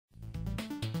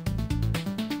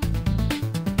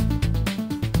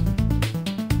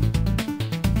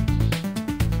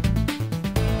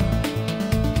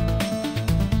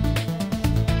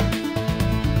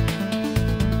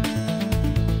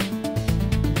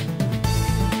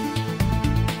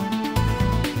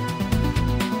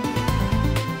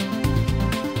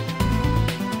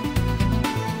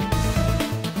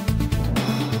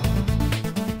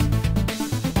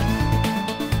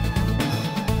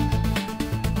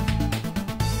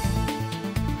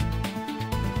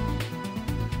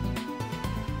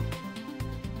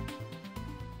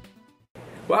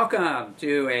Welcome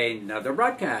to another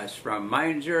broadcast from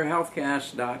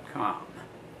mindyourhealthcast.com.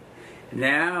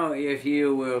 Now, if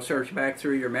you will search back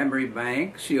through your memory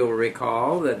banks, you'll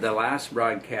recall that the last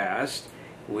broadcast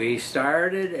we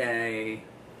started a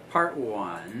part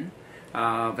one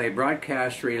of a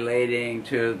broadcast relating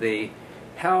to the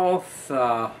Health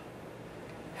Hall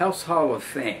of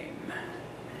Fame.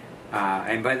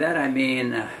 And by that I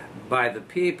mean by the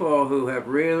people who have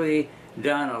really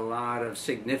done a lot of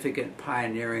significant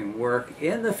pioneering work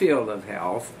in the field of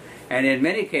health, and in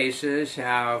many cases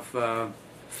have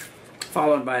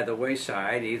fallen by the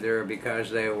wayside, either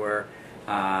because they were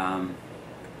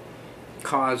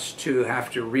caused to have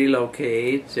to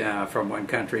relocate from one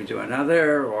country to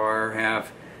another, or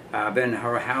have been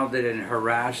hounded and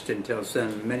harassed until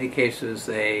in many cases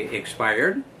they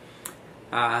expired.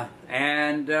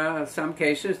 And some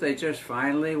cases they just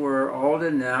finally were old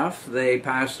enough, they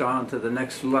passed on to the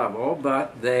next level,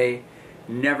 but they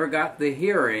never got the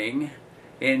hearing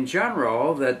in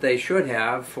general that they should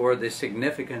have for the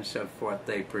significance of what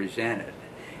they presented.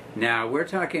 Now we're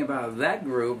talking about that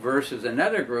group versus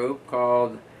another group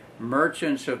called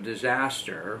Merchants of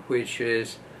Disaster, which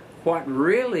is what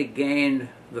really gained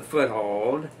the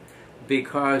foothold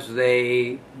because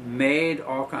they made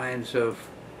all kinds of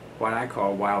what I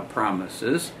call wild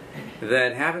promises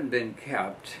that haven't been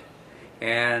kept.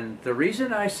 And the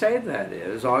reason I say that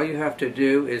is all you have to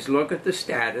do is look at the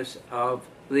status of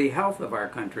the health of our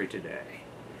country today.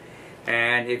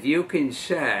 And if you can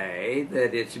say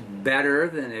that it's better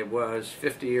than it was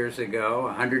 50 years ago,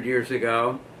 100 years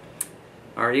ago,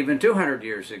 or even 200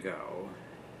 years ago,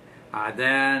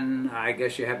 then I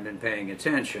guess you haven't been paying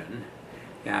attention.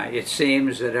 It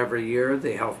seems that every year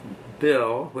the health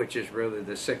bill, which is really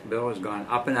the sick bill, has gone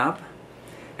up and up,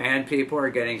 and people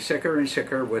are getting sicker and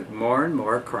sicker with more and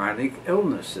more chronic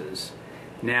illnesses.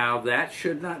 Now that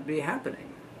should not be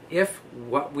happening if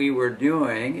what we were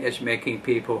doing is making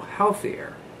people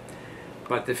healthier.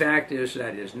 But the fact is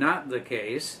that is not the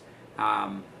case,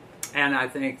 and I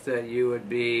think that you would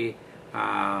be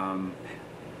what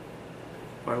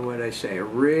would I say,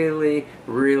 really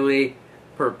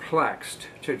perplexed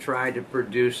to try to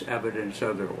produce evidence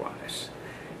otherwise.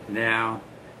 Now,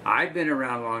 I've been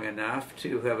around long enough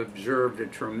to have observed a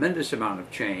tremendous amount of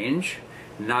change,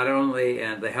 not only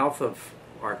in the health of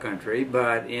our country,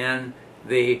 but in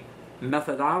the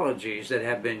methodologies that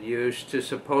have been used to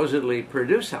supposedly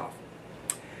produce health.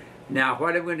 Now,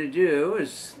 what I'm going to do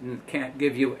is, can't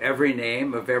give you every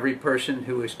name of every person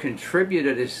who has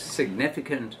contributed a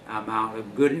significant amount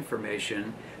of good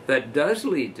information that does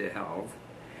lead to health,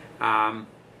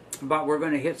 but we're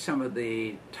going to hit some of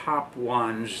the top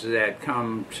ones that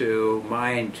come to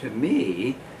mind to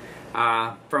me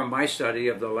from my study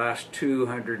of the last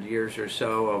 200 years or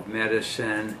so of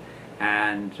medicine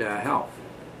and health.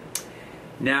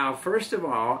 Now, first of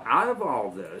all, out of all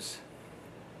this,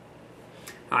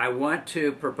 I want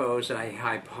to propose a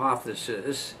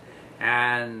hypothesis,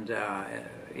 and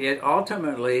it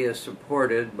ultimately is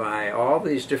supported by all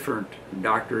these different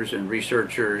doctors and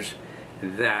researchers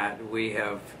that we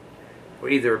have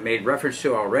either made reference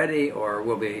to already or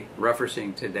will be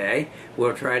referencing today.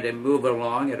 We'll try to move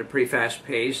along at a pretty fast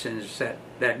pace, and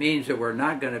that means that we're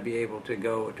not going to be able to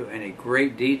go to any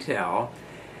great detail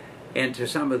into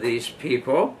some of these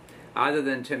people, other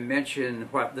than to mention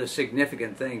what the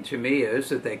significant thing to me is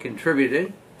that they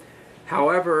contributed.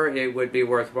 However, it would be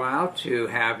worthwhile to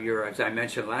have your, as I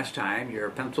mentioned last time,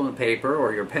 your pencil and paper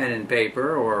or your pen and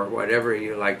paper or whatever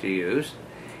you like to use,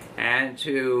 and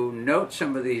to note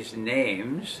some of these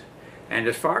names. And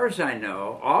as far as I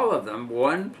know, all of them,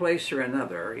 one place or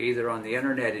another, either on the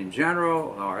internet in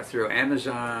general or through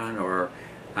Amazon or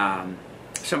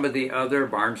some of the other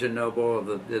Barnes & Noble,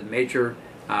 the major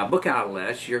book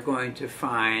outlets, you're going to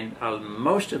find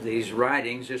most of these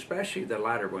writings, especially the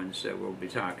latter ones that we'll be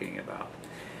talking about.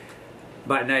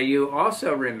 But now you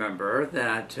also remember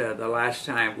that the last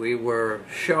time we were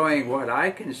showing what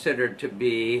I considered to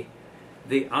be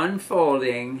the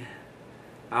unfolding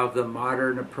of the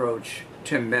modern approach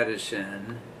to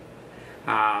medicine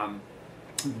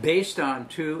based on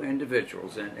two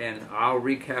individuals, and I'll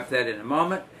recap that in a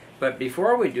moment. But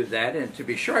before we do that, and to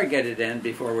be sure I get it in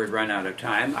before we run out of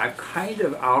time, I've kind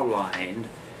of outlined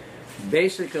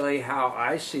basically how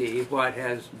I see what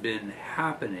has been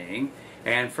happening,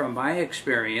 and from my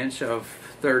experience of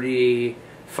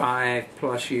 35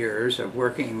 plus years of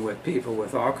working with people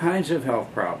with all kinds of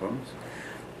health problems,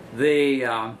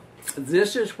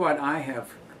 this is what I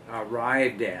have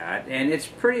arrived at, and it's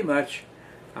pretty much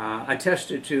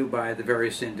attested to by the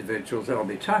various individuals that I'll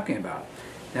be talking about.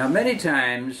 Now, many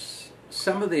times,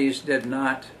 some of these did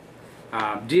not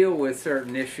deal with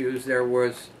certain issues,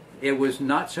 it was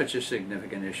not such a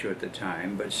significant issue at the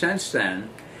time, but since then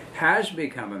has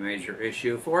become a major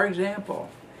issue. For example,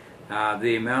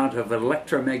 the amount of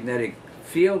electromagnetic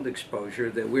field exposure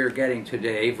that we're getting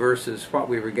today versus what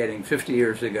we were getting 50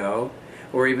 years ago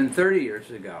or even 30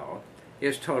 years ago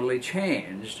is totally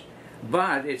changed,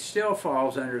 but it still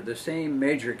falls under the same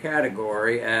major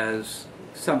category as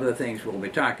some of the things we'll be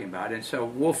talking about, and so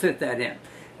we'll fit that in.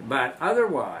 But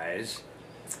otherwise,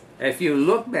 if you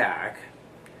look back,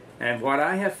 and what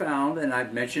I have found, and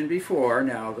I've mentioned before,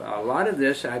 now a lot of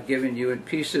this I've given you in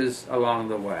pieces along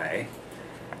the way,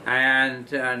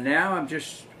 and now I'm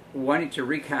just wanting to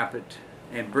recap it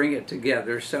and bring it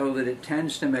together so that it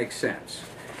tends to make sense.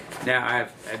 Now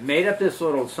I've made up this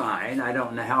little sign. I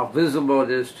don't know how visible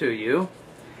it is to you,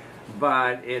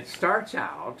 but it starts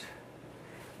out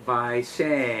by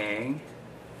saying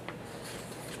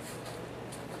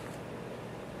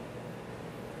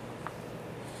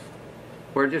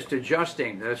we're just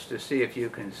adjusting this to see if you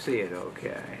can see it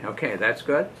okay. Okay, that's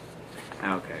good?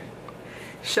 Okay.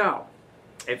 So,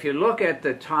 if you look at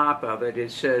the top of it,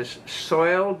 it says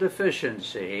soil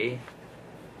deficiency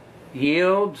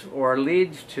yields or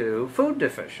leads to food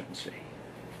deficiency.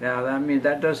 Now, I mean,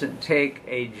 that doesn't take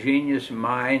a genius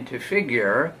mind to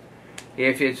figure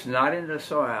if it's not in the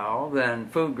soil, then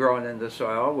food growing in the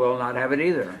soil will not have it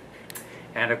either.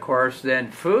 And of course,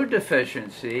 then food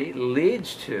deficiency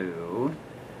leads to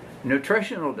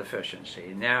nutritional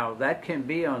deficiency. Now, that can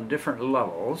be on different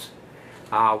levels.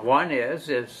 One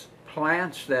is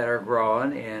plants that are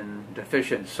grown in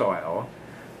deficient soil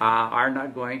are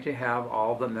not going to have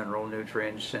all the mineral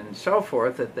nutrients and so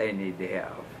forth that they need to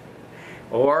have.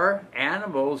 Or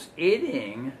animals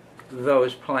eating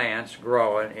those plants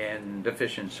grown in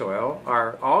deficient soil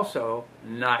are also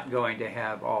not going to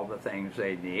have all the things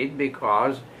they need,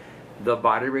 because the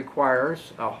body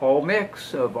requires a whole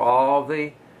mix of all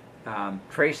the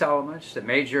trace elements, the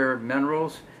major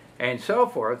minerals, and so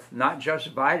forth, not just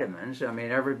vitamins. I mean,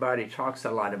 everybody talks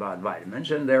a lot about vitamins,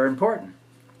 and they're important.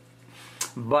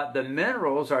 But the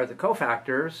minerals are the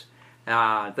cofactors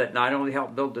that not only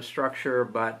help build the structure,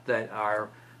 but that are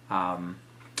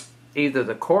either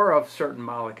the core of certain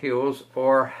molecules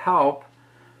or help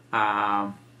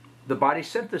the body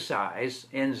synthesize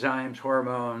enzymes,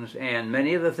 hormones, and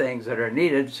many of the things that are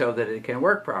needed so that it can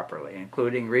work properly,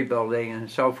 including rebuilding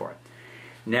and so forth.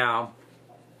 Now,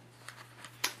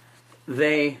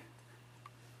 the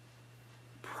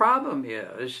problem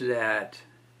is that,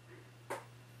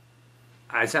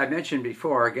 as I mentioned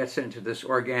before, it gets into this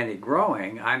organic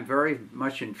growing. I'm very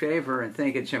much in favor and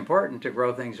think it's important to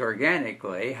grow things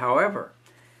organically. However,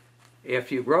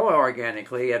 if you grow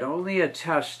organically, it only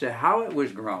attests to how it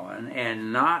was grown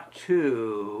and not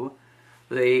to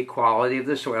the quality of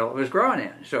the soil it was grown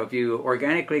in. So if you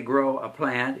organically grow a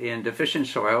plant in deficient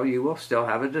soil, you will still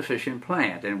have a deficient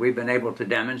plant. And we've been able to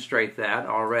demonstrate that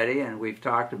already, and we've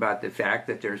talked about the fact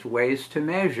that there's ways to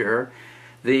measure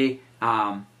the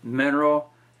mineral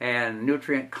and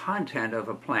nutrient content of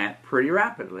a plant pretty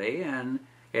rapidly, and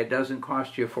it doesn't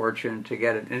cost you a fortune to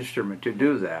get an instrument to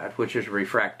do that, which is a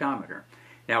refractometer.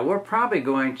 Now, we're probably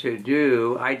going to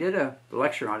do, I did a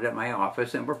lecture on it at my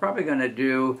office, and we're probably going to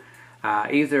do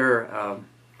either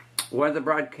one of the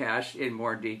broadcasts in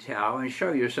more detail and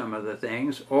show you some of the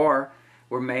things, or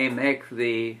we may make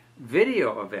the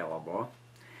video available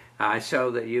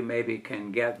so that you maybe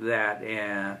can get that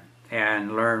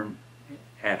and learn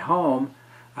at home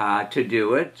to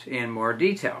do it in more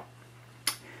detail.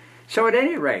 So at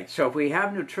any rate, so if we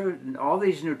have all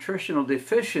these nutritional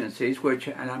deficiencies, which,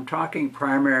 and I'm talking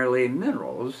primarily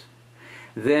minerals,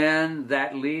 then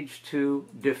that leads to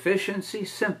deficiency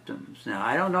symptoms. Now,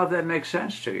 I don't know if that makes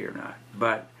sense to you or not,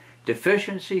 but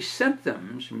deficiency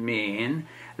symptoms mean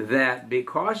that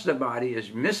because the body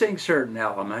is missing certain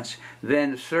elements,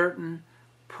 then certain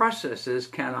processes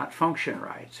cannot function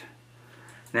right.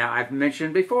 Now, I've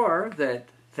mentioned before that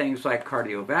things like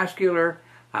cardiovascular,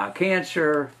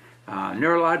 cancer,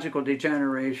 neurological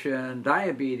degeneration,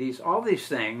 diabetes, all these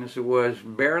things was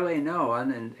barely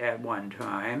known at one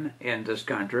time in this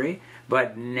country,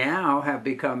 but now have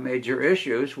become major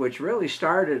issues, which really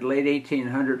started late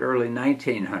 1800s, early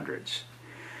 1900s.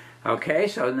 Okay,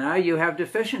 so now you have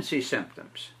deficiency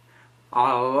symptoms.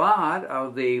 A lot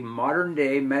of the modern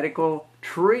day medical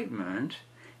treatment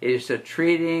is to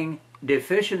treating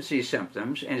deficiency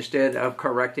symptoms instead of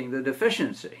correcting the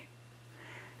deficiency.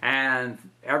 And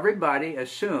everybody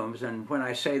assumes, and when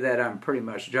I say that I'm pretty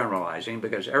much generalizing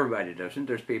because everybody doesn't,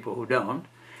 there's people who don't,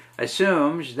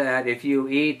 assumes that if you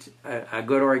eat a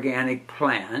good organic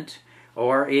plant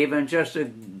or even just a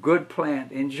good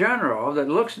plant in general that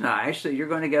looks nice, that you're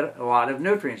going to get a lot of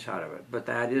nutrients out of it. But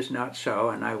that is not so,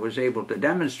 and I was able to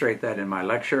demonstrate that in my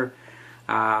lecture,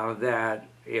 that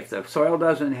if the soil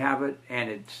doesn't have it and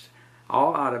it's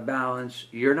all out of balance,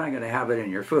 you're not going to have it in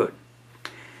your food.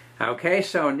 Okay,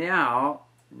 so now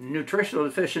nutritional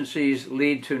deficiencies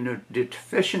lead to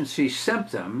deficiency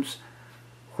symptoms,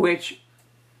 which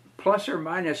plus or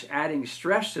minus adding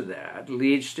stress to that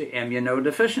leads to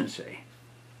immunodeficiency.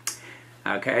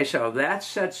 Okay, so that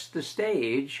sets the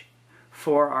stage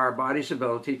for our body's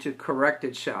ability to correct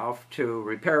itself, to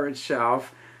repair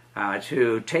itself,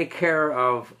 to take care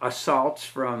of assaults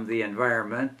from the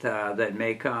environment that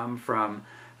may come from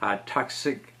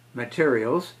toxic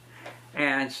materials.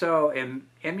 And so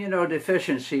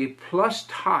immunodeficiency plus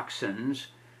toxins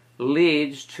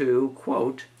leads to,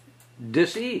 quote,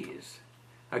 disease,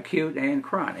 acute and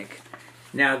chronic.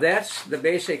 Now that's the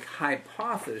basic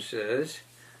hypothesis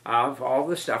of all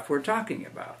the stuff we're talking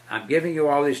about. I'm giving you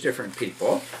all these different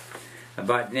people,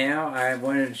 but now I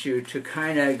wanted you to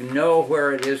kind of know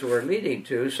where it is we're leading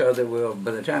to, so that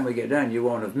by the time we get done, you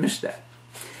won't have missed that.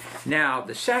 Now,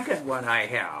 the second one I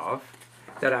have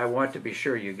that I want to be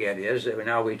sure you get is that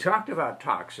now we talked about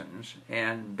toxins,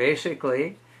 and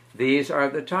basically these are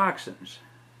the toxins.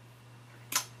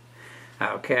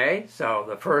 Okay, so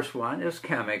the first one is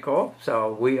chemical,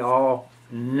 so we all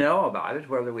know about it,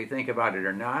 whether we think about it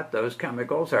or not. Those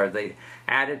chemicals are the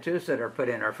additives that are put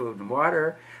in our food and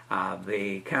water,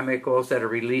 the chemicals that are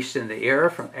released in the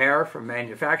air from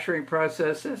manufacturing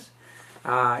processes.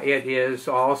 It is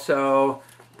also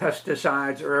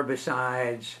pesticides,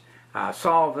 herbicides,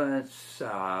 solvents,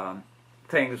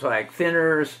 things like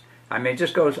thinners. I mean, it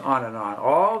just goes on and on.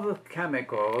 All the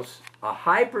chemicals, a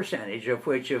high percentage of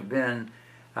which have been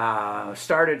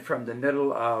started from the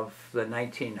middle of the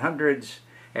 1900s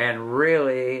and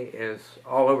really is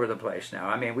all over the place now.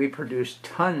 I mean, we produce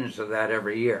tons of that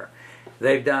every year.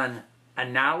 They've done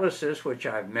analysis, which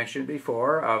I've mentioned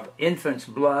before, of infants'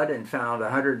 blood and found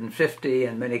 150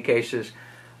 in many cases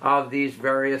of these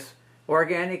various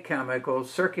organic chemicals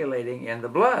circulating in the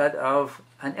blood of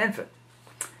an infant.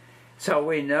 So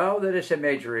we know that it's a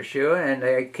major issue, and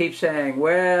they keep saying,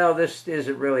 well, this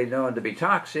isn't really known to be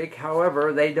toxic.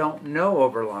 However, they don't know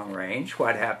over long range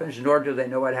what happens, nor do they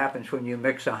know what happens when you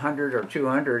mix 100 or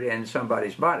 200 in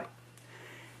somebody's body.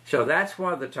 So that's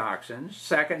one of the toxins.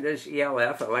 Second is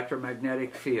ELF,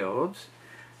 electromagnetic fields.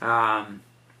 That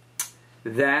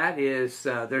is,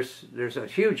 there's a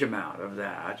huge amount of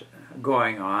that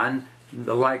going on,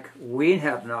 like we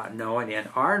have not known in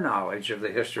our knowledge of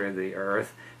the history of the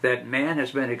earth, that man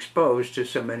has been exposed to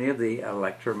so many of the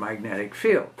electromagnetic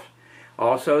fields.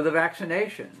 Also, the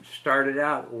vaccinations started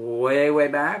out way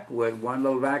back with one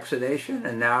little vaccination,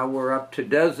 and now we're up to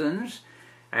dozens.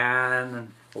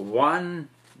 And one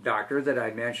doctor that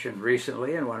I mentioned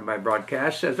recently in one of my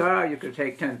broadcasts says, oh, you could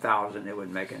take 10,000, it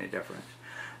wouldn't make any difference.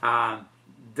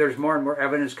 There's more and more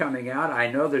evidence coming out. I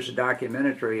know there's a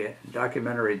documentary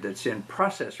that's in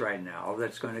process right now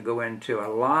that's going to go into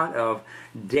a lot of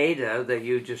data that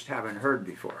you just haven't heard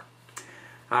before.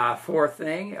 Fourth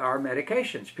thing are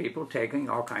medications. People taking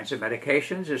all kinds of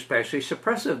medications, especially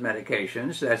suppressive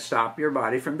medications that stop your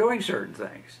body from doing certain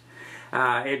things.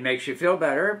 It makes you feel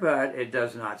better, but it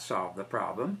does not solve the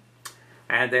problem.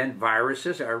 And then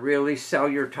viruses are really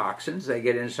cellular toxins. They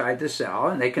get inside the cell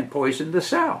and they can poison the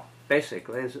cell.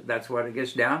 Basically, that's what it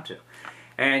gets down to.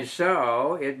 And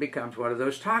so it becomes one of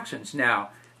those toxins.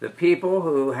 Now, the people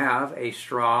who have a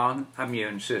strong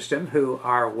immune system, who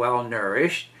are well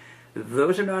nourished,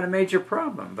 those are not a major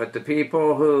problem. But the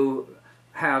people who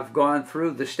have gone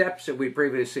through the steps that we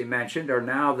previously mentioned are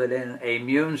now that in an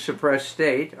immune suppressed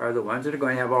state are the ones that are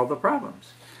going to have all the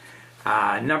problems.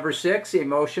 Number 6,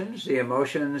 emotions. The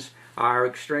emotions are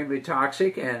extremely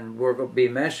toxic, and we're going to be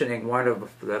mentioning one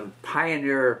of the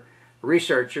pioneer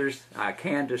researchers,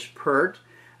 Candace Pert,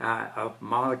 of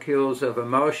Molecules of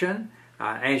Emotion,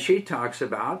 and she talks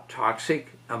about toxic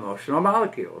emotional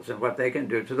molecules and what they can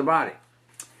do to the body.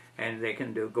 And they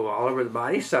can go all over the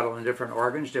body, settle in different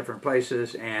organs, different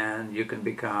places, and you can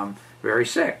become very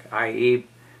sick, i.e.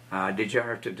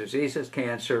 degenerative diseases,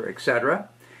 cancer, etc.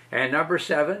 And number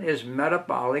 7 is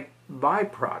metabolic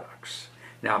byproducts.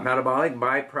 Now, metabolic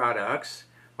byproducts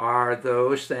are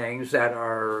those things that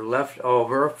are left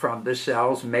over from the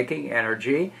cells making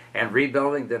energy and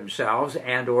rebuilding themselves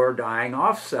and or dying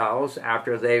off cells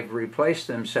after they've replaced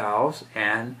themselves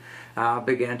and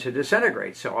begin to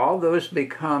disintegrate. So all those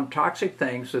become toxic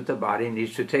things that the body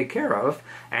needs to take care of,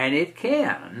 and it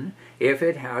can if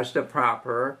it has the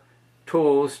proper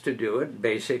tools to do it.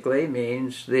 Basically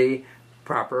means the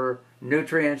proper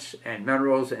nutrients and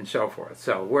minerals and so forth.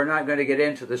 So we're not going to get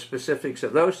into the specifics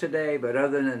of those today, but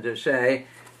other than to say,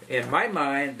 in my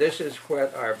mind, this is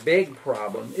what our big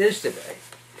problem is today.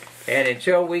 And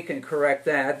until we can correct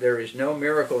that, there is no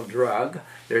miracle drug,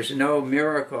 there's no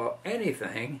miracle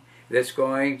anything that's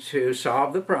going to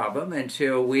solve the problem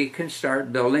until we can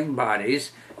start building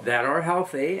bodies that are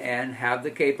healthy and have the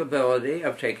capability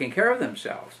of taking care of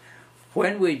themselves.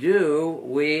 When we do,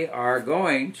 we are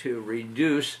going to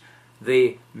reduce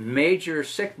the major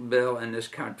sick bill in this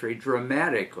country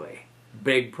dramatically.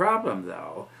 Big problem,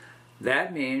 though.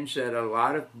 That means that a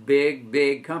lot of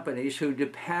big companies who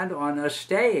depend on us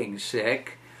staying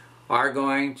sick are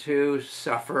going to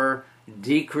suffer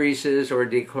decreases or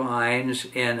declines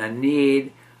in a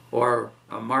need or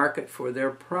a market for their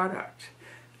product.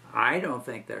 I don't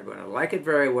think they're going to like it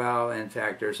very well. In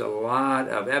fact, there's a lot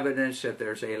of evidence that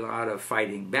there's a lot of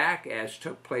fighting back, as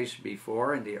took place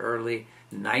before in the early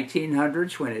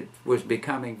 1900s when it was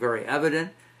becoming very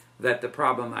evident that the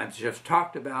problem I've just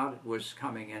talked about was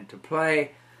coming into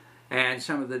play. And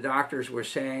some of the doctors were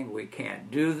saying, we can't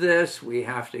do this, we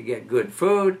have to get good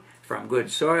food from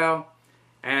good soil.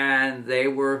 And they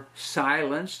were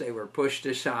silenced, they were pushed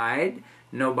aside.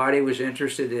 Nobody was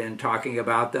interested in talking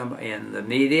about them in the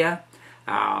media.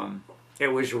 It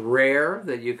was rare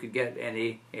that you could get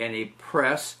any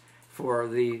press for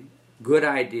the good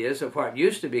ideas of what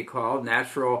used to be called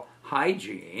natural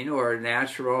hygiene or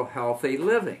natural healthy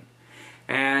living.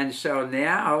 And so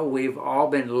now we've all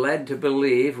been led to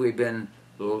believe, we've been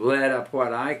led up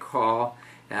what I call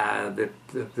the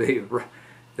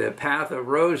path of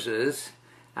roses,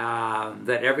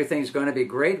 that everything's going to be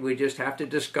great. We just have to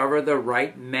discover the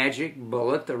right magic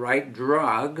bullet, the right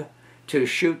drug to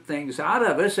shoot things out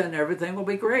of us, and everything will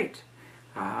be great.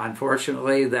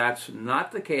 Unfortunately, that's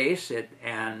not the case,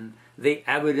 and the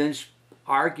evidence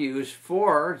argues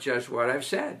for just what I've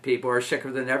said. People are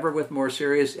sicker than ever with more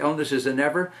serious illnesses than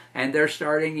ever, and they're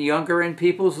starting younger in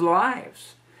people's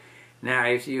lives. Now,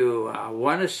 if you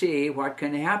want to see what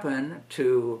can happen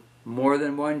to more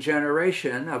than one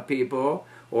generation of people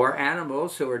or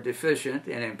animals who are deficient,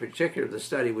 and in particular the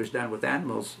study was done with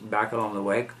animals back along the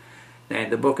way,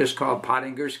 and the book is called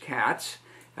Pottinger's Cats.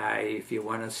 If you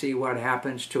want to see what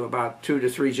happens to about 2 to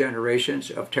 3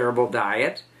 generations of terrible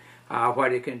diet,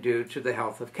 what it can do to the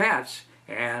health of cats.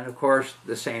 And of course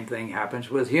the same thing happens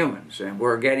with humans, and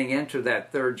we're getting into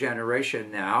that 3rd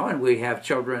generation now, and we have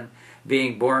children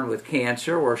being born with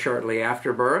cancer or shortly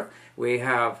after birth. We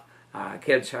have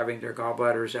kids having their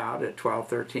gallbladders out at 12,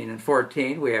 13, and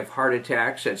 14. We have heart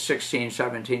attacks at 16,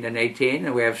 17, and 18.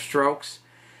 And we have strokes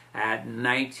at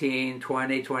 19,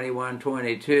 20, 21,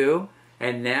 22.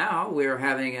 And now we're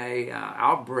having an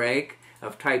outbreak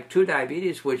of type 2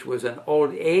 diabetes, which was an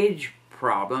old age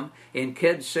problem in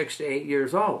kids 6 to 8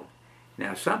 years old.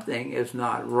 Now, something is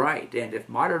not right. And if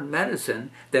modern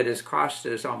medicine, that has cost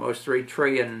us almost $3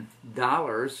 trillion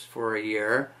for a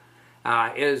year,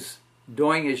 is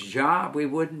doing its job, we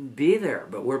wouldn't be there.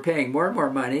 But we're paying more and more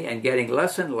money and getting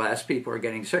less and less. People are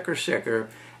getting sicker,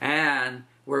 and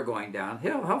we're going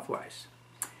downhill health-wise.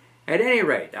 At any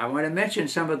rate, I want to mention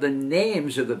some of the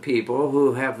names of the people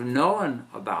who have known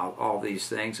about all these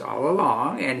things all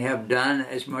along and have done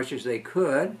as much as they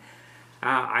could.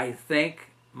 I think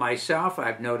myself,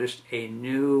 I've noticed a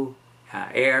new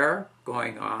air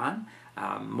going on.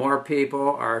 More people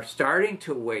are starting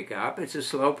to wake up. It's a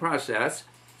slow process.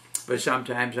 But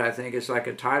sometimes I think it's like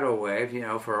a tidal wave. You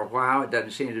know, for a while it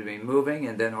doesn't seem to be moving,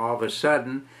 and then all of a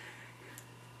sudden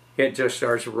it just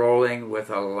starts rolling with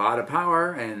a lot of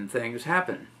power and things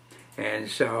happen. And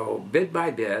so bit by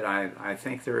bit I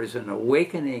think there is an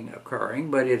awakening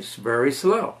occurring, but it's very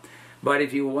slow. But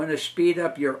if you want to speed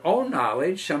up your own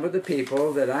knowledge, some of the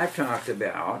people that I've talked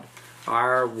about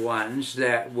are ones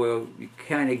that will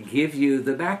kind of give you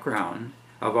the background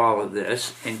of all of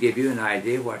this and give you an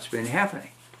idea of what's been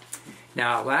happening.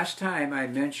 Now, last time I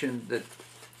mentioned that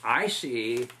I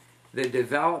see the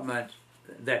development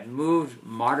that moved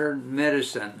modern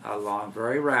medicine along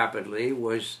very rapidly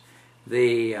was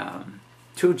the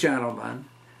 2 gentlemen,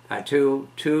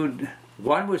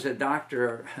 one was a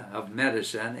doctor of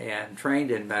medicine and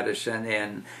trained in medicine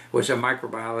and was a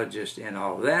microbiologist and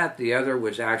all that. The other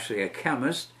was actually a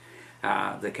chemist.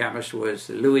 The chemist was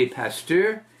Louis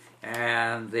Pasteur,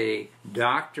 and the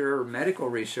doctor, medical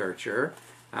researcher,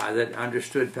 that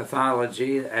understood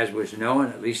pathology as was known,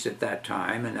 at least at that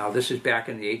time, and now this is back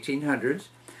in the 1800s.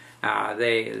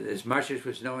 As much as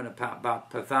was known about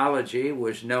pathology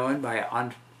was known by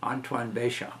Antoine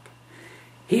Béchamp.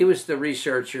 He was the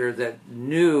researcher that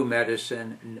knew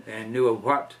medicine and knew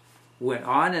what went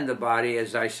on in the body,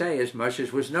 as I say, as much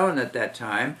as was known at that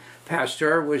time.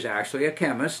 Pasteur was actually a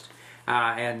chemist,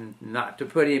 and not to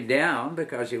put him down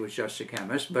because he was just a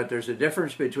chemist, but there's a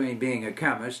difference between being a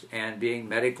chemist and being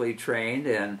medically trained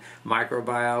in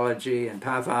microbiology and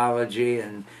pathology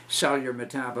and cellular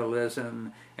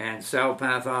metabolism and cell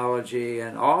pathology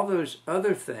and all those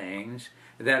other things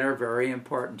that are very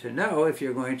important to know if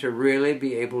you're going to really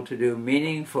be able to do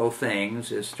meaningful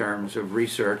things in terms of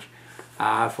research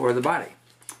for the body.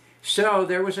 So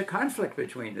there was a conflict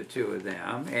between the two of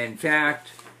them. In fact,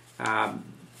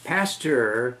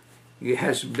 Pasteur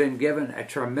has been given a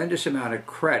tremendous amount of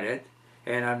credit,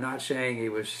 and I'm not saying he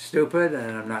was stupid,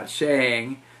 and I'm not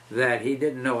saying that he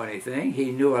didn't know anything. He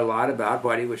knew a lot about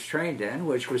what he was trained in,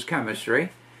 which was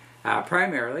chemistry.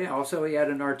 Primarily, also he had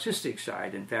an artistic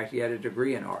side. In fact, he had a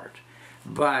degree in art.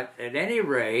 But at any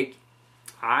rate,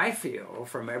 I feel,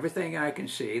 from everything I can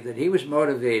see, that he was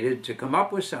motivated to come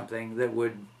up with something that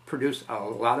would produce a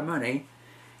lot of money,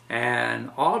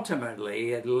 and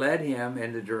ultimately it led him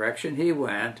in the direction he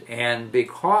went. And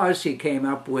because he came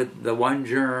up with the one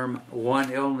germ,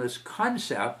 one illness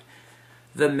concept,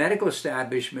 the medical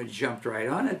establishment jumped right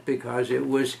on it because it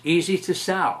was easy to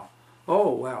sell.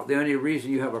 Oh, well, the only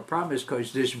reason you have a problem is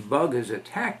because this bug has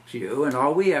attacked you, and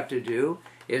all we have to do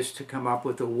is to come up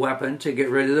with a weapon to get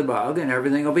rid of the bug, and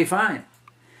everything will be fine.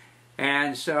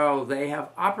 And so they have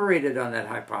operated on that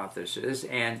hypothesis,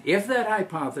 and if that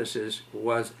hypothesis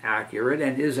was accurate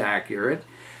and is accurate,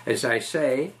 as I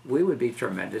say, we would be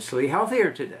tremendously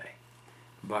healthier today.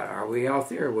 But are we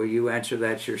healthier? Will you answer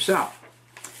that yourself?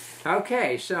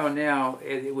 Okay, so now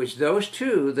it was those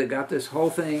two that got this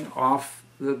whole thing off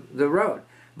the road.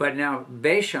 But now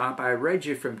Béchamp, I read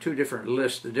you from two different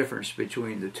lists the difference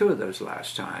between the two of those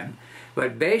last time,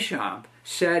 but Béchamp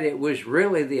said it was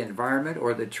really the environment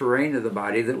or the terrain of the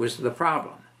body that was the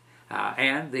problem,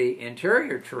 and the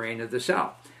interior terrain of the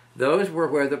cell. Those were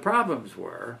where the problems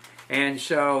were, and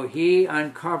so he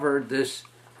uncovered this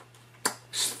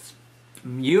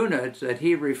unit that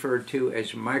he referred to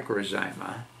as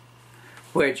microzyma,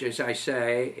 which, as I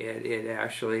say, it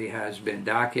actually has been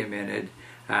documented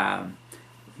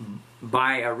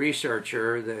by a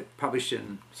researcher that published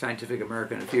in Scientific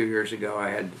American a few years ago. I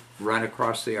had run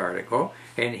across the article,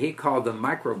 and he called them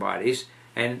microbodies.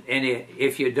 And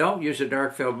if you don't use a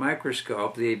dark field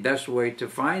microscope, the best way to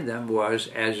find them was,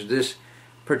 as this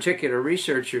particular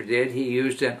researcher did, he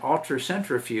used an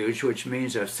ultracentrifuge, which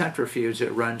means a centrifuge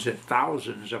that runs at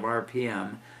thousands of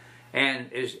RPM,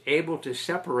 and is able to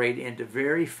separate into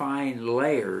very fine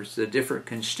layers the different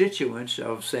constituents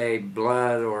of, say,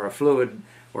 blood or a fluid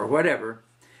or whatever.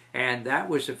 And that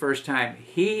was the first time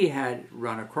he had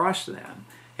run across them,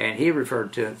 and he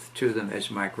referred to them as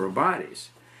microbodies.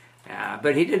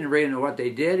 But he didn't really know what they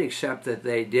did, except that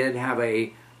they did have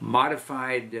a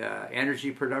modified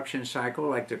energy production cycle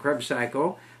like the Krebs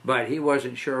cycle, but he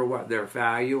wasn't sure what their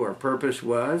value or purpose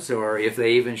was, or if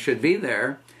they even should be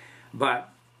there. But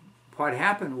what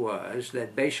happened was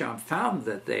that Béchamp found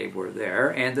that they were there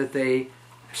and that they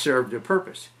served a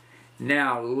purpose.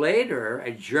 Now, later, a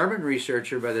German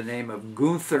researcher by the name of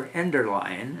Gunther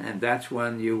Enderlein, and that's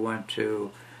one you want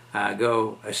to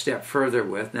go a step further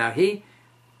with. Now, he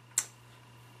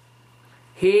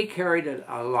carried it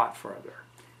a lot further.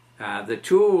 The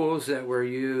tools that were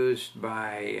used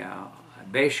by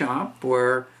Béchamp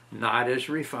were not as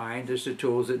refined as the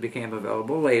tools that became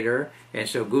available later, and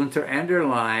so Gunther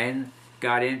Enderlein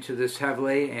got into this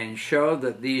heavily and showed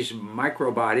that these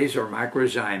microbodies, or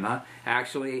microzyma,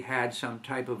 actually had some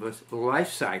type of a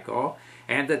life cycle,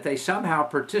 and that they somehow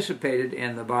participated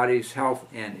in the body's health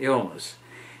and illness.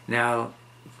 Now,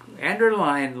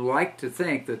 Enderlein liked to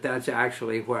think that that's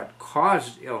actually what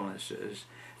caused illnesses,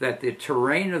 that the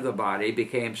terrain of the body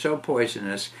became so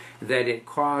poisonous that it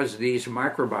caused these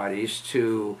microbodies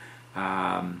to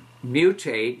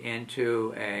mutate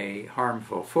into a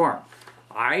harmful form.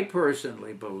 I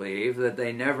personally believe that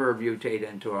they never mutate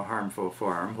into a harmful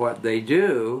form. What they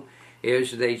do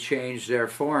is they change their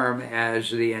form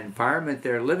as the environment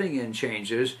they're living in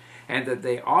changes, and that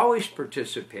they always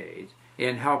participate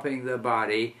in helping the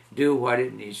body do what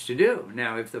it needs to do.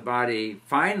 Now, if the body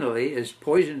finally is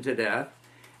poisoned to death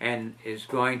and is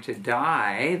going to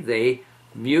die, they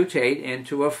mutate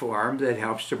into a form that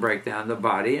helps to break down the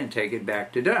body and take it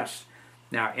back to dust.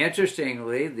 Now,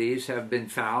 interestingly, these have been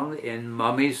found in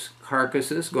mummies'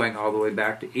 carcasses going all the way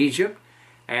back to Egypt,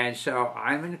 and so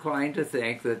I'm inclined to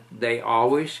think that they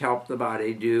always help the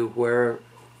body do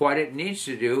what it needs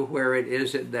to do where it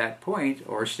is at that point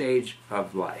or stage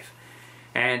of life.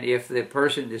 And if the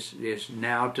person is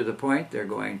now to the point they're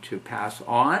going to pass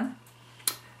on,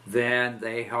 then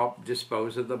they help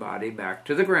dispose of the body back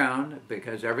to the ground,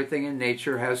 because everything in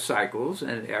nature has cycles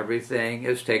and everything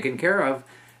is taken care of,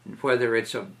 whether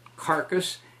it's a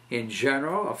carcass in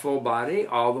general, a full body,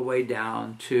 all the way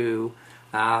down to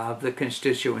the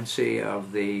constituency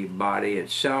of the body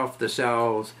itself, the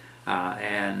cells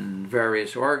and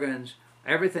various organs.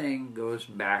 Everything goes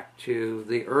back to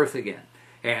the earth again.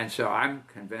 And so I'm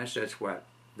convinced that's what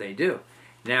they do.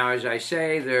 Now, as I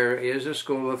say, there is a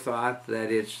school of thought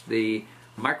that it's the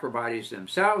microbodies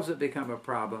themselves that become a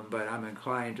problem, but I'm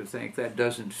inclined to think that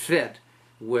doesn't fit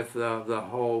with the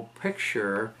whole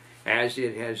picture as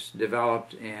it has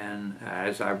developed and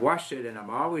as I've watched it, and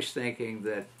I'm always thinking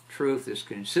that truth is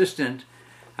consistent,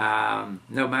 no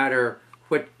matter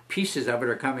what pieces of it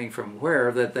are coming from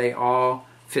where, that they all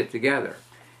fit together.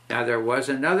 Now, there was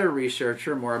another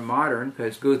researcher, more modern,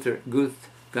 because Gunther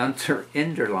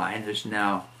Enderlein is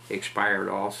now expired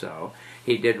also.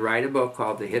 He did write a book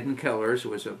called The Hidden Killers,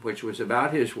 which was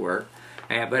about his work.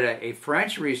 But a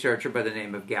French researcher by the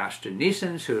name of Gaston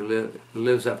Nissens, who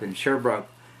lives up in Sherbrooke,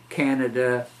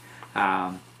 Canada,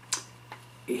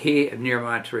 near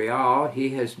Montreal, he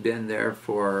has been there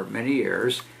for many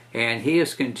years, and he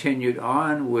has continued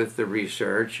on with the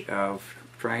research of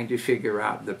trying to figure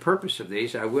out the purpose of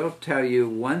these. I will tell you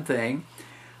one thing.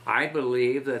 I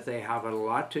believe that they have a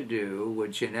lot to do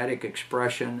with genetic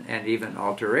expression and even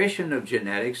alteration of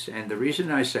genetics, and the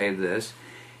reason I say this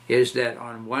is that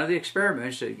on one of the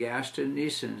experiments that Gaston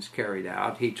Nissens carried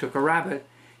out, he took a rabbit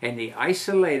and he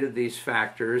isolated these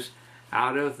factors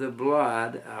out of the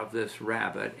blood of this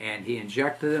rabbit, and he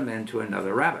injected them into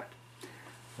another rabbit.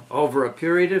 Over a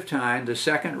period of time, the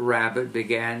second rabbit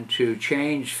began to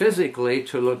change physically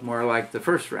to look more like the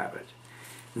first rabbit.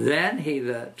 Then he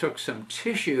took some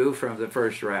tissue from the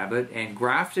first rabbit and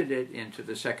grafted it into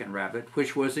the second rabbit,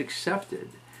 which was accepted,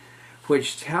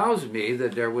 which tells me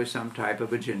that there was some type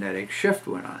of a genetic shift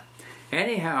went on.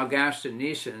 Anyhow, Gaston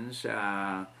Nissens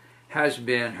has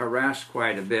been harassed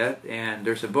quite a bit, and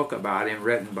there's a book about him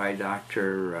written by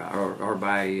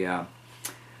by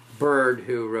Bird,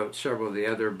 who wrote several of the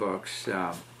other books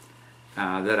that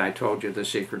I told you, The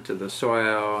Secret to the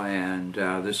Soil and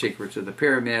The Secret to the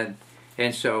Pyramid,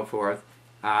 and so forth.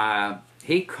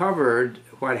 He covered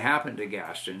what happened to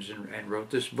Gaston and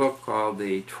wrote this book called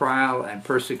The Trial and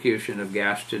Persecution of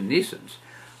Gaston Nissens.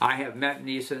 I have met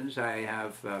Nissens. I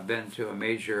have been to a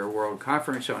major world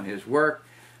conference on his work.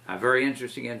 A very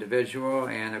interesting individual,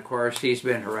 and of course he's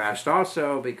been harassed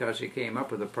also because he came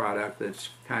up with a product that's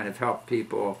kind of helped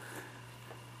people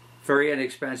very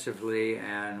inexpensively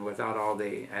and without all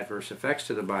the adverse effects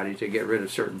to the body to get rid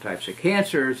of certain types of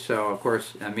cancers. So of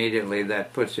course immediately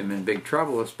that puts him in big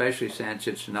trouble, especially since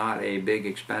it's not a big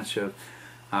expensive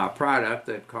product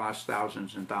that costs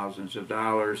thousands and thousands of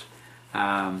dollars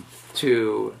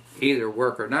to either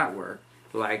work or not work,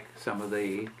 like some of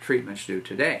the treatments do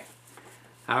today.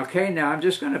 Okay, now I'm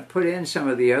just going to put in some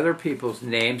of the other people's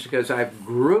names because I've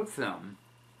grouped them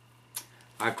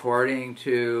according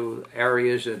to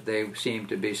areas that they seem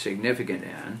to be significant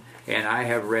in. And I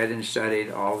have read and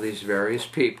studied all these various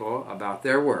people about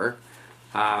their work.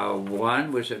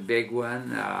 One was a big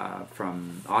one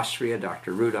from Austria,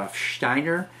 Dr. Rudolf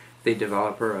Steiner, the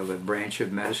developer of a branch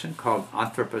of medicine called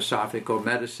anthroposophical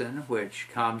medicine, which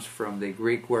comes from the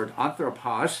Greek word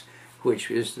anthropos,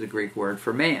 which is the Greek word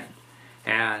for man.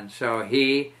 And so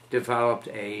he developed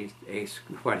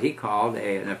what he called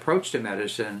an approach to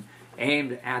medicine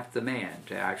aimed at the man,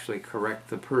 to actually correct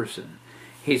the person.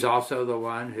 He's also the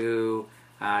one who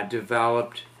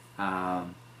developed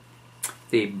the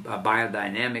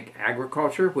biodynamic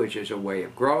agriculture, which is a way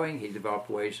of growing. He developed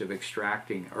ways of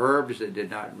extracting herbs that did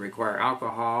not require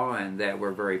alcohol and that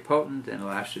were very potent and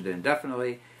lasted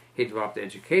indefinitely. He developed an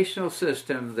educational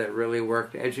system that really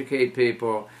worked to educate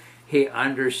people. He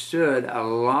understood a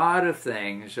lot of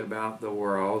things about the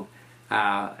world,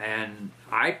 and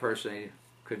I personally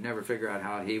could never figure out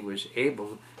how he was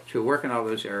able to work in all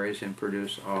those areas and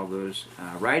produce all those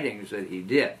writings that he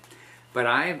did. But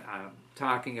I'm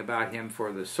talking about him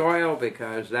for the soil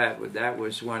because that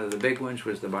was one of the big ones,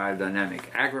 was the biodynamic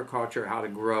agriculture, how to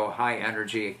grow high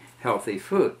energy, healthy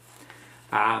food.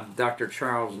 Dr.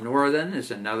 Charles Northern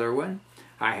is another one.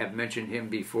 I have mentioned him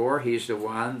before. He's the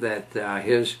one that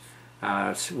his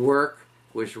work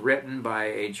was written by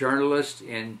a journalist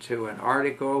into an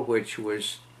article which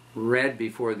was read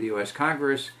before the U.S.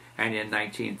 Congress, and in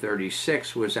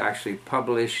 1936 was actually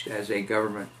published as a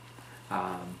government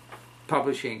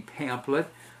publishing pamphlet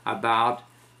about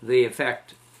the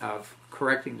effect of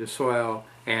correcting the soil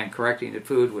and correcting the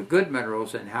food with good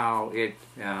minerals and how it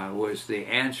was the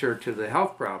answer to the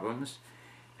health problems.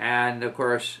 And of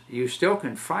course, you still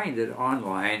can find it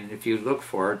online if you look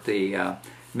for it. The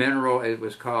mineral, it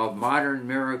was called Modern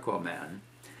Miracle Men.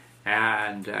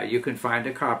 And you can find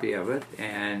a copy of it.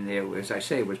 And it was, as I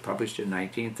say, it was published in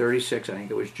 1936. I think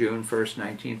it was June 1st,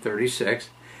 1936.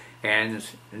 And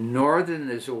Northern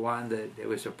is the one that, it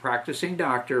was a practicing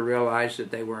doctor, realized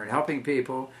that they weren't helping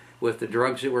people with the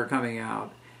drugs that were coming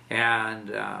out.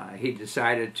 And he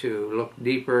decided to look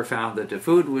deeper, found that the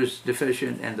food was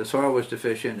deficient and the soil was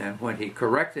deficient, and when he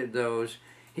corrected those,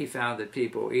 he found that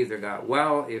people either got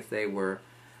well if they were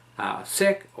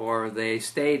sick, or they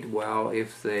stayed well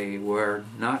if they were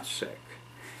not sick.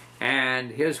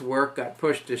 And his work got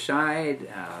pushed aside.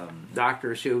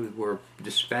 Doctors who were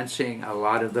dispensing a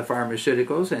lot of the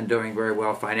pharmaceuticals and doing very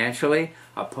well financially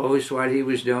opposed what he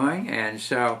was doing, and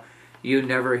so you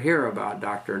never hear about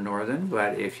Dr. Northern.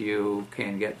 But if you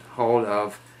can get hold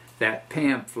of that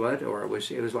pamphlet, or it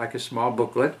was like a small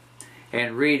booklet,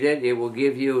 and read it, it will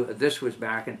give you, this was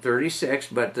back in 36,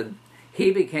 but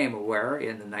he became aware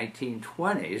in the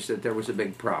 1920s that there was a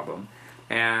big problem,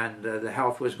 and the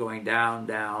health was going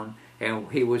down,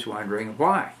 and he was wondering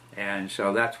why. And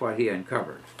so that's what he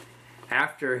uncovered.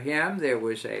 After him, there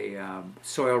was a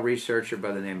soil researcher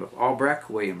by the name of Albrecht,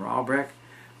 William Albrecht,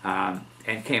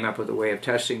 and came up with a way of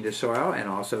testing the soil, and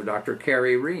also Dr.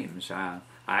 Carey Reams.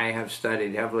 I have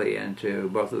studied heavily into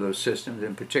both of those systems,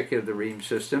 in particular the Reams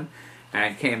system,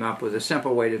 and came up with a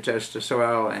simple way to test the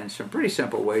soil and some pretty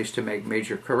simple ways to make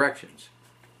major corrections.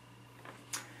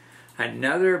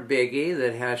 Another biggie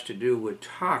that has to do with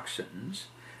toxins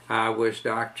was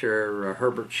Dr.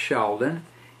 Herbert Sheldon.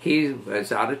 He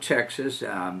was out of Texas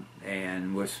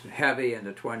and was heavy in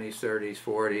the 20s, 30s,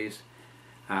 40s.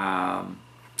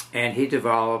 And he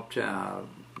developed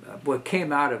what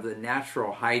came out of the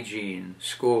natural hygiene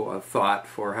school of thought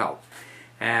for health.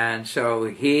 And so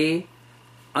he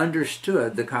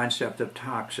understood the concept of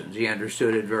toxins. He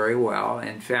understood it very well.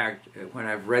 In fact, when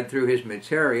I've read through his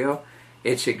material,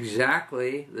 it's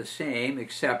exactly the same,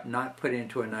 except not put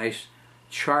into a nice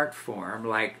chart form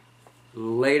like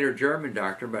later German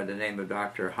doctor by the name of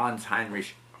Dr. Hans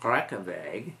Heinrich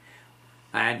Reckeweg,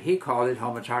 and he called it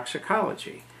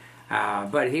homotoxicology.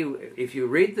 But if you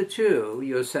read the two,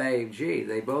 you'll say, gee,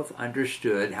 they both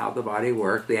understood how the body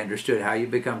worked. They understood how you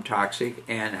become toxic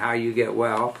and how you get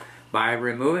well by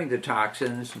removing the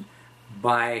toxins,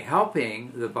 by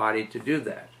helping the body to do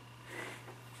that.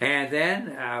 And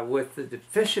then with the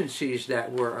deficiencies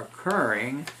that were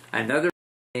occurring, another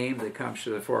name that comes to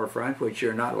the forefront, which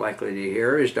you're not likely to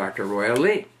hear, is Dr. Royal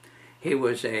Lee. He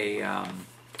was a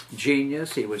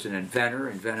genius. He was an inventor,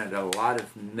 invented a lot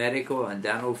of medical and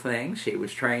dental things. He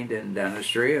was trained in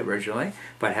dentistry originally,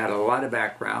 but had a lot of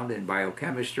background in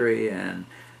biochemistry and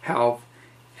health.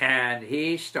 And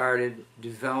he started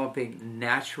developing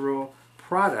natural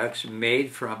products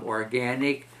made from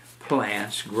organic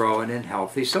plants growing in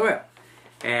healthy soil.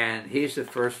 And he's the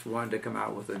first one to come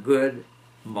out with a good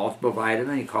multiple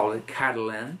vitamin. He called it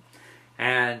Catalin.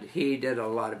 And he did a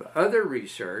lot of other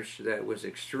research that was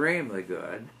extremely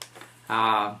good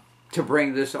to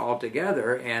bring this all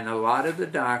together. And a lot of the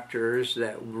doctors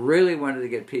that really wanted to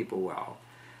get people well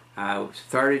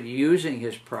started using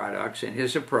his products and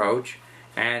his approach.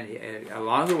 And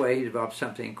along the way, he developed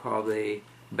something called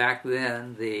back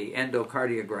then, the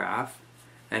endocardiograph,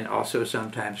 and also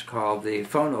sometimes called the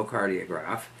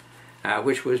phonocardiograph,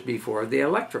 which was before the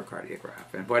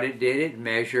electrocardiograph. And what it did, it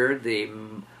measured the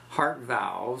heart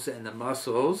valves and the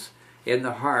muscles in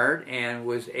the heart, and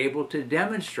was able to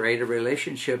demonstrate a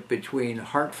relationship between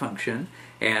heart function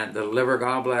and the liver,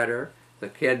 gallbladder, the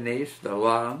kidneys, the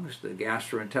lungs, the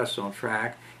gastrointestinal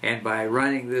tract. And by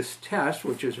running this test,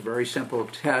 which is a very simple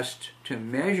test to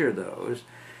measure those,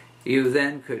 you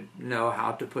then could know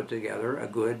how to put together a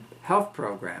good health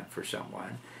program for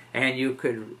someone. And you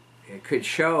could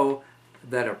show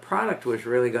that a product was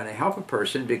really going to help a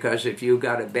person, because if you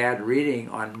got a bad reading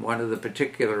on one of the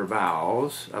particular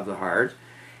valves of the heart,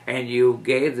 and you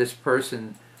gave this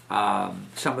person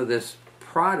some of this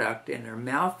product in their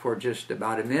mouth for just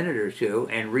about a minute or two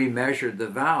and remeasured the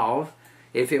valve,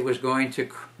 if it was going to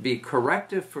be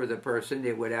corrective for the person,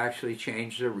 it would actually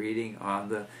change the reading on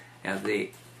the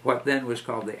what then was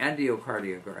called the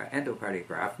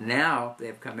endocardiograph. Now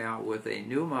they've come out with a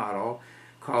new model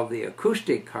called the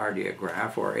acoustic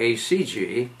cardiograph, or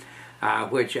ACG,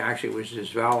 which actually was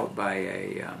developed by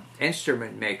an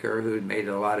instrument maker who made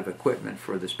a lot of equipment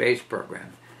for the space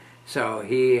program. So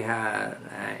he had,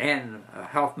 and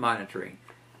health monitoring.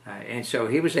 And so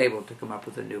he was able to come up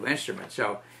with a new instrument.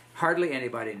 So hardly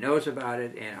anybody knows about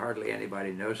it, and hardly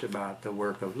anybody knows about the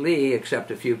work of Lee,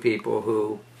 except a few people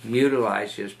who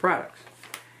utilize his products.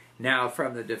 Now,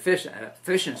 from the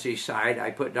deficiency side, I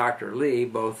put Dr. Lee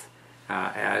both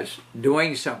as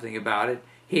doing something about it.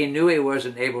 He knew he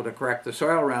wasn't able to correct the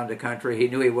soil around the country. He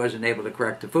knew he wasn't able to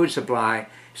correct the food supply.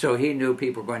 So he knew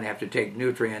people were going to have to take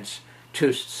nutrients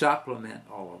to supplement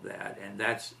all of that. And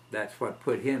that's what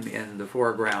put him in the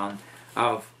foreground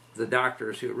of the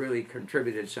doctors who really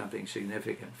contributed something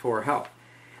significant for health.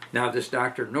 Now, this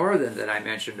Dr. Northern that I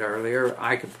mentioned earlier,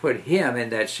 I could put him in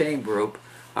that same group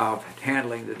of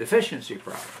handling the deficiency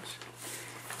problems.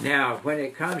 Now, when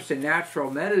it comes to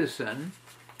natural medicine,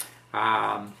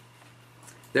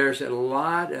 there's a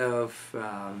lot of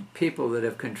people that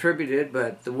have contributed,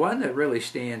 but the one that really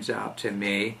stands out to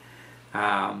me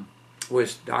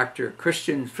was Dr.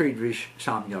 Christian Friedrich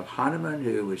Samuel Hahnemann,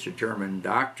 who was a German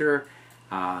doctor,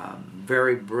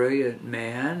 very brilliant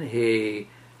man. He,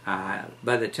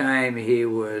 by the time he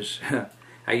was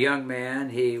a young man,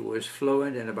 he was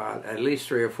fluent in about at least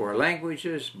 3 or 4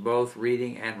 languages, both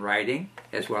reading and writing,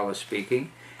 as well as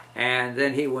speaking. And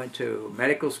then he went to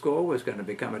medical school, was going to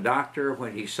become a doctor.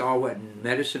 When he saw what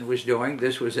medicine was doing,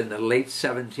 this was in the late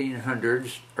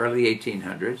 1700s, early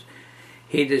 1800s,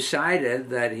 he decided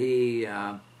that he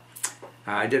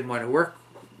didn't want to work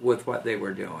with what they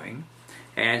were doing.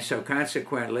 And so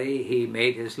consequently, he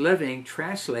made his living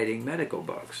translating medical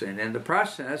books. And in the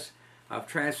process of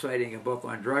translating a book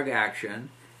on drug action,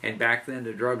 and back then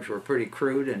the drugs were pretty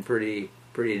crude and pretty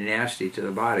nasty to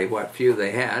the body, what few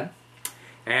they had,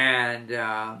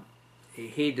 and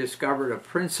he discovered a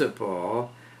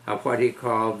principle of what he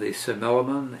called the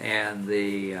minimum and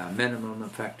the minimum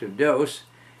effective dose,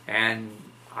 and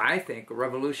I think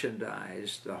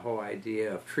revolutionized the whole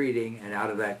idea of treating, and out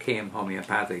of that came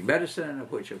homeopathic medicine,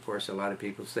 which of course a lot of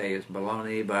people say is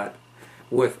baloney, but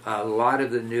with a lot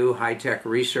of the new high-tech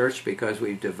research, because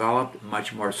we've developed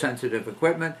much more sensitive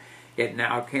equipment, it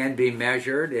now can be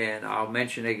measured. And I'll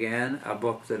mention again a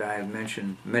book that I've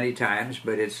mentioned many times,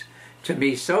 but it's to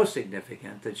me so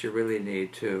significant that you really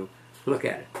need to look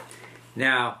at it.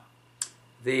 Now,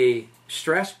 the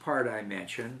stress part I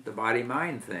mentioned, the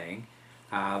body-mind thing,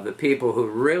 the people who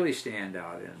really stand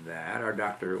out in that are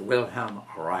Dr. Wilhelm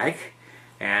Reich,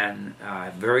 and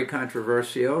very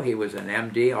controversial. He was an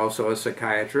MD, also a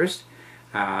psychiatrist.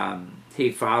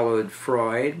 He followed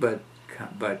Freud, but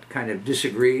kind of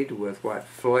disagreed with what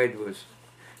Freud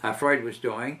was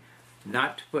doing.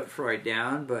 Not to put Freud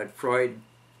down, but Freud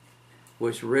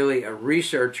was really a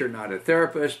researcher, not a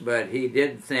therapist, but he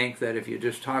did think that if you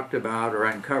just talked about or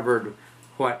uncovered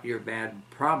what your bad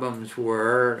problems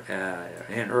were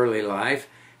in early life,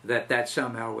 that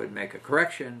somehow would make a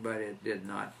correction, but it did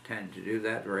not tend to do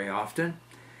that very often.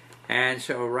 And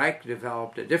so Reich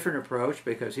developed a different approach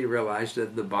because he realized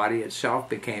that the body itself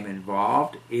became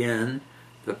involved in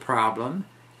the problem,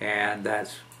 and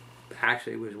that's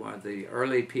actually was one of the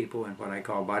early people in what I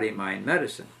call body-mind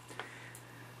medicine,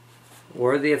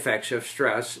 or the effects of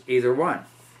stress, either one.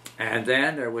 And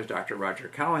then there was Dr. Roger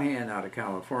Callahan out of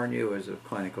California, who was a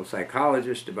clinical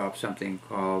psychologist, developed something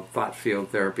called thought field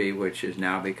therapy, which has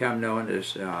now become known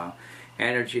as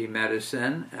energy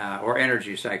medicine or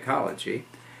energy psychology.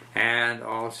 And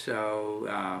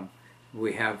also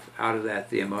we have out of that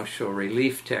the emotional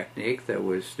relief technique that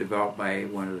was developed by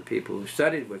one of the people who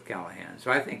studied with Callahan.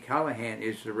 So I think Callahan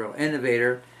is the real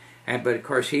innovator, but of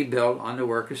course he built on the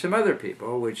work of some other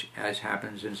people, which as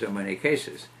happens in so many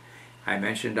cases. I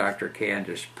mentioned Dr.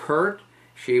 Candace Pert.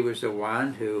 She was the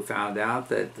one who found out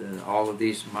that all of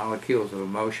these molecules of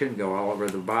emotion go all over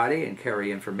the body and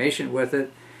carry information with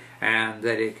it, and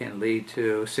that it can lead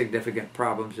to significant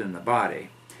problems in the body.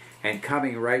 And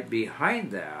coming right behind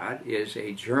that is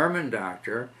a German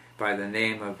doctor by the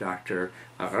name of Dr.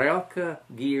 Rilke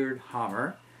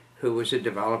Geerd-Hammer, who was a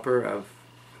developer of,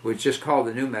 was just called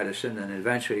the New Medicine and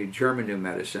eventually German New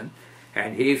Medicine.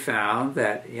 And he found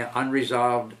that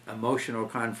unresolved emotional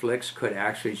conflicts could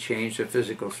actually change the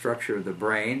physical structure of the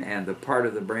brain, and the part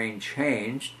of the brain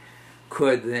changed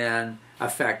could then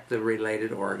affect the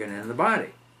related organ in the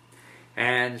body.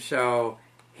 And so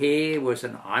he was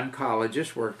an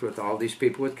oncologist, worked with all these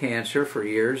people with cancer for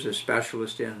years, a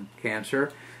specialist in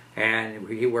cancer, and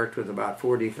he worked with about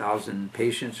 40,000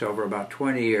 patients over about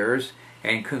 20 years,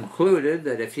 and concluded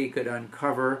that if he could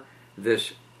uncover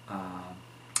this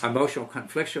emotional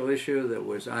conflictual issue that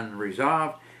was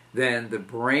unresolved, then the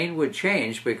brain would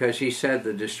change, because he said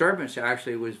the disturbance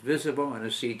actually was visible in a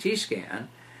CT scan,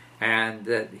 and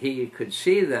that he could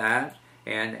see that,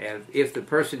 and if the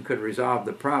person could resolve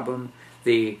the problem,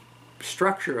 the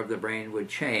structure of the brain would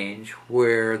change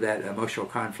where that emotional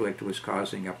conflict was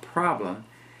causing a problem,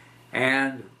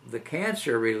 and the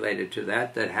cancer related to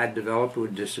that had developed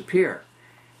would disappear.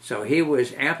 So he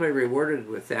was amply rewarded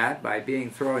with that by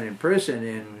being thrown in prison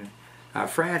in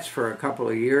France for a couple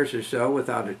of years or so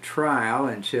without a trial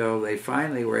until they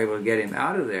finally were able to get him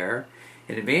out of there.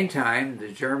 In the meantime,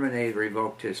 Germany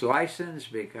revoked his license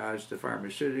because the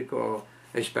pharmaceutical,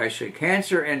 especially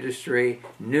cancer industry,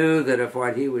 knew that if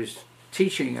what he was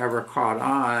teaching ever caught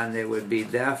on, it would be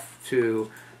death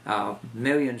to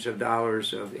millions of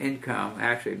dollars of income,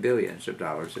 actually billions of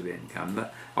dollars of income,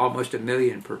 almost $1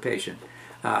 million per patient,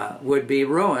 would be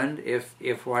ruined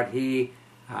if what he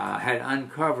had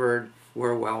uncovered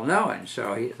were well known.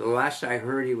 So the last I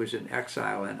heard, he was in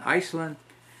exile in Iceland.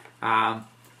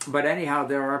 But anyhow,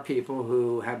 there are people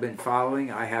who have been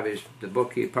following. I have the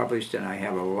book he published, and I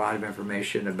have a lot of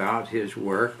information about his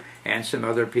work, and some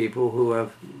other people who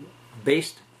have,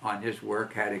 based on his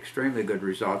work, had extremely good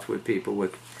results with people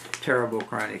with terrible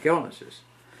chronic illnesses.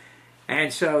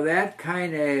 And so that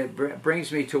kind of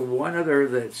brings me to one other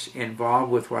that's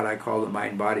involved with what I call the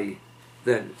mind-body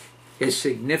that is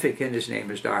significant. His name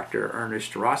is Dr.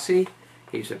 Ernest Rossi.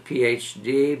 He's a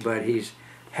PhD, but he's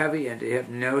heavy into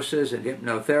hypnosis and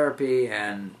hypnotherapy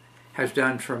and has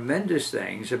done tremendous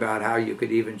things about how you could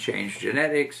even change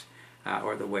genetics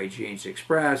or the way genes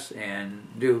express, and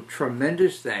do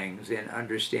tremendous things in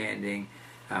understanding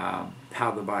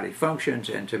how the body functions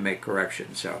and to make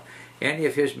corrections. So any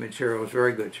of his material is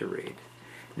very good to read.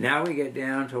 Now we get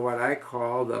down to what I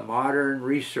call the modern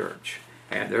research.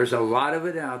 And there's a lot of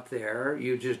it out there.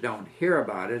 You just don't hear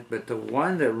about it. But the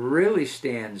one that really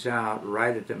stands out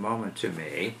right at the moment to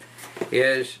me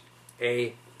is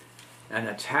an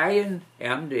Italian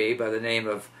MD by the name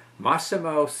of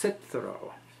Massimo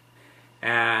Citro.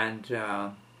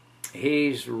 And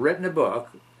he's written a book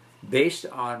based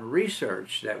on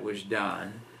research that was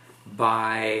done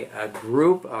by a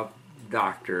group of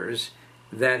doctors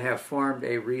that have formed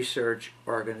a research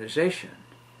organization.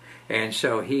 And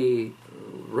so he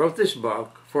wrote this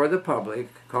book for the public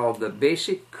called The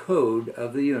Basic Code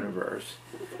of the Universe,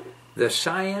 The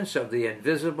Science of the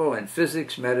Invisible in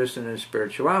Physics, Medicine, and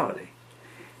Spirituality.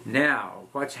 Now,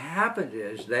 what's happened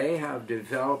is they have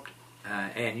developed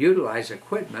and utilized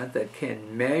equipment that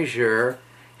can measure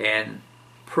and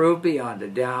prove beyond a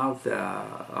doubt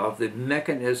of the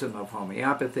mechanism of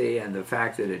homeopathy and the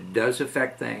fact that it does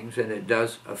affect things, and it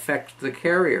does affect the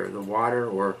carrier, the water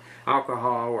or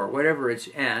alcohol or whatever it's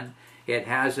in. It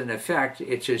has an effect.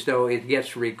 It's as though it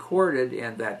gets recorded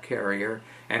in that carrier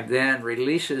and then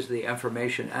releases the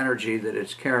information energy that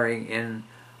it's carrying in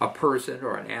a person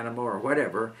or an animal or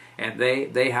whatever, and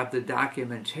they have the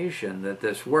documentation that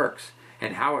this works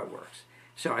and how it works.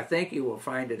 So I think you will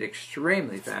find it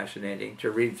extremely fascinating to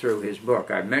read through his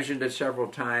book. I've mentioned it several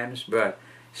times, but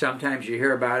sometimes you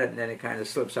hear about it and then it kind of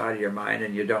slips out of your mind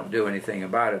and you don't do anything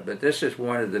about it. But this is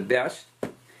one of the best.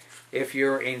 If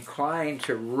you're inclined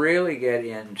to really get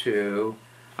into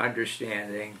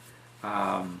understanding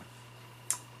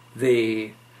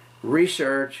the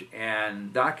research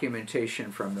and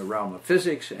documentation from the realm of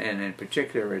physics, and in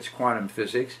particular it's quantum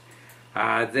physics,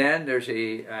 then there's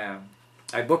a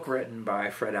book written by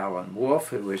Fred Alan Wolf,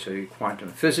 who is a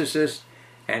quantum physicist,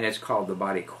 and it's called The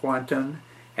Body Quantum,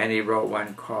 and he wrote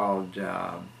one called,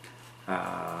 I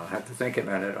have to think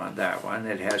about it on that one,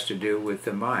 it has to do with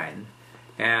the mind,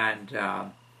 and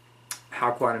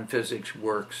how quantum physics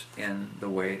works in the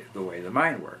way the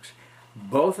mind works.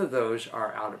 Both of those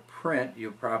are out of print.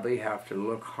 You probably have to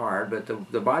look hard, but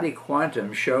the Body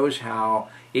Quantum shows how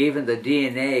even the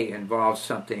DNA involves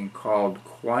something called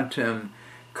quantum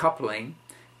coupling,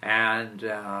 and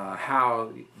how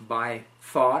by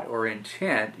thought or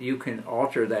intent you can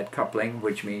alter that coupling,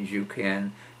 which means you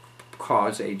can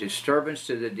cause a disturbance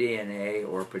to the DNA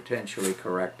or potentially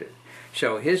correct it.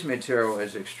 So his material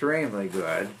is extremely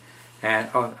good, and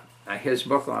his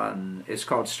book is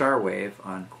called Star Wave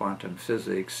on quantum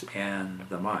physics and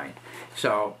the mind.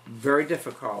 So very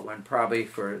difficult one probably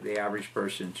for the average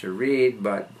person to read,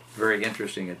 but very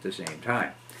interesting at the same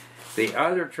time. The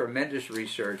other tremendous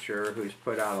researcher who's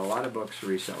put out a lot of books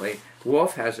recently,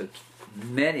 Wolf has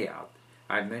many out.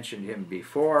 I've mentioned him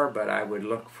before, but I would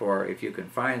look for, if you can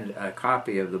find a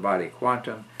copy of The Body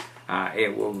Quantum,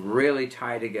 it will really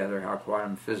tie together how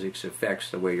quantum physics affects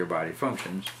the way your body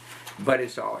functions, but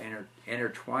it's all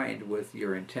intertwined with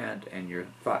your intent and your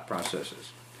thought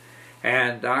processes.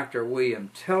 And Dr. William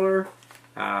Tiller,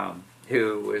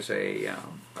 who is a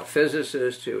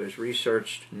physicist who has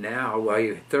researched now,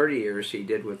 30 years he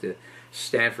did with the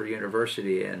Stanford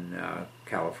University in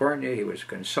California. He was a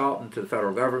consultant to the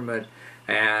federal government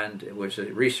and was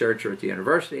a researcher at the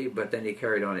university, but then he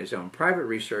carried on his own private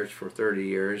research for 30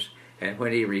 years. And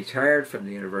when he retired from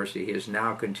the university, he has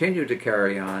now continued to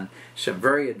carry on some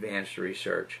very advanced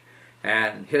research.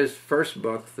 And his first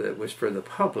book that was for the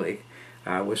public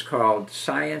was called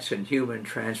Science and Human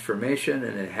Transformation,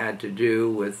 and it had to do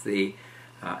with the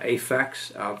effects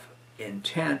of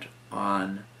intent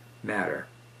on matter.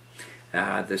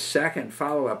 The second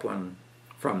follow-up one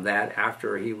from that,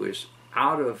 after he was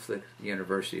out of the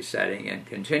university setting and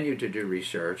continued to do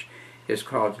research, is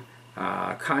called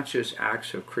Conscious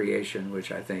Acts of Creation,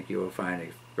 which I think you will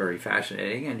find very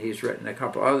fascinating, and he's written a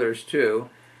couple others too.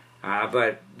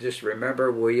 But just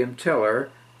remember William Tiller,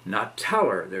 not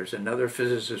Teller. There's another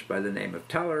physicist by the name of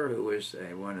Teller who was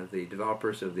one of the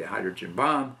developers of the hydrogen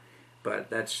bomb, but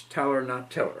that's Teller, not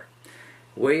Tiller.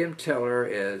 William Tiller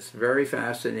is very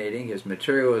fascinating. His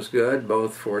material is good,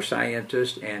 both for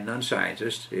scientists and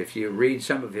non-scientists. If you read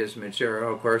some of his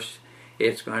material, of course,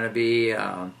 it's going to be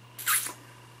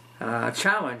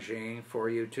challenging for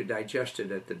you to digest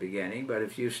it at the beginning, but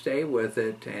if you stay with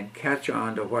it and catch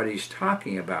on to what he's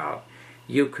talking about,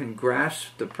 you can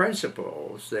grasp the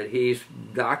principles that he's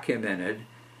documented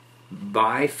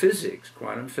by physics,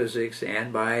 quantum physics,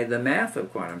 and by the math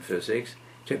of quantum physics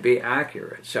to be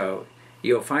accurate. So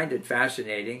you'll find it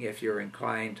fascinating if you're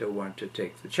inclined to want to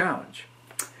take the challenge.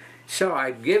 So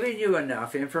I've given you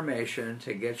enough information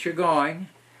to get you going.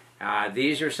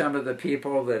 These are some of the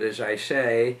people that, as I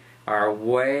say, are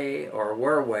way or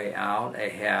were way out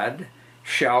ahead.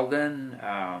 Sheldon,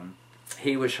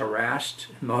 he was harassed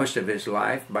most of his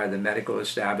life by the medical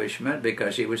establishment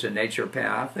because he was a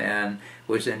naturopath and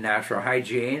was in natural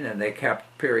hygiene, and they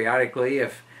kept periodically,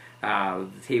 if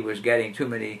he was getting too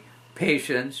many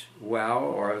patients well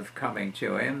or coming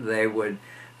to him, they would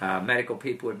medical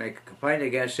people would make a complaint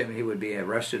against him. He would be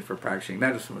arrested for practicing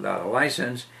medicine without a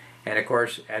license. And of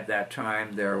course, at that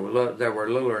time, there were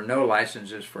little or no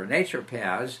licenses for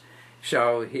naturopaths,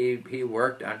 so he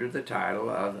worked under the title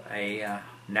of a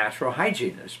natural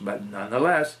hygienist. But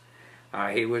nonetheless,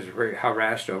 he was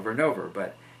harassed over and over.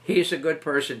 But he's a good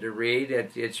person to read.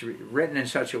 It's written in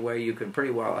such a way you can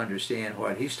pretty well understand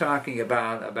what he's talking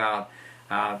about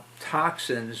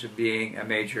toxins being a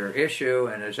major issue.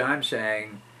 And as I'm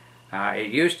saying,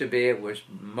 it used to be it was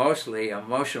mostly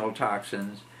emotional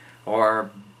toxins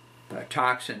or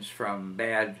toxins from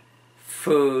bad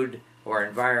food or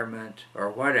environment or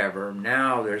whatever.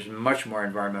 Now there's much more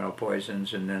environmental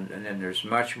poisons, and then there's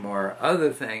much more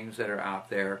other things that are out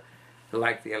there,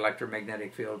 like the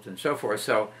electromagnetic fields and so forth.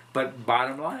 So, but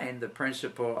bottom line, the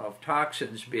principle of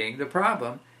toxins being the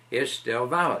problem is still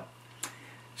valid.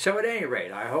 So at any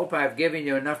rate, I hope I've given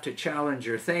you enough to challenge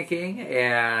your thinking,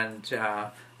 and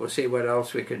we'll see what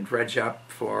else we can dredge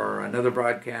up for another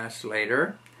broadcast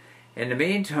later. In the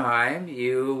meantime,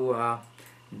 you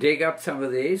dig up some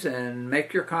of these and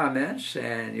make your comments,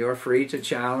 and you're free to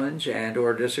challenge and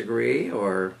or disagree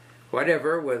or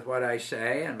whatever with what I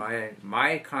say, and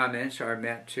my comments are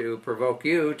meant to provoke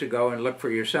you to go and look for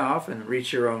yourself and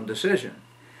reach your own decision.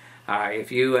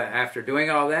 If you, after doing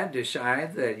all that,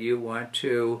 decide that you want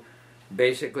to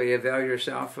basically avail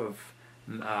yourself of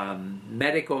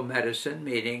medical medicine,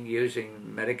 meaning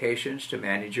using medications to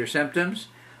manage your symptoms,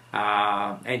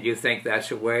 and you think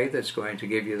that's a way that's going to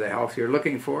give you the health you're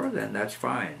looking for, then that's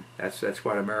fine. That's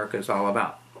what America is all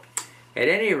about. At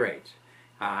any rate,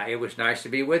 it was nice to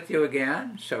be with you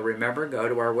again. So remember, go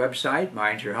to our website,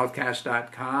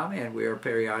 mindyourhealthcast.com, and we are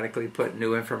periodically putting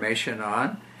new information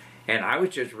on. And I was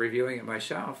just reviewing it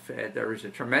myself. There was a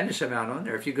tremendous amount on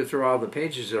there. If you go through all the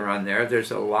pages that are on there,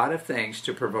 there's a lot of things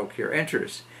to provoke your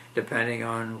interest, depending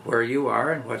on where you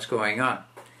are and what's going on.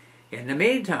 In the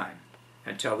meantime,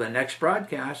 until the next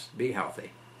broadcast, be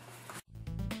healthy.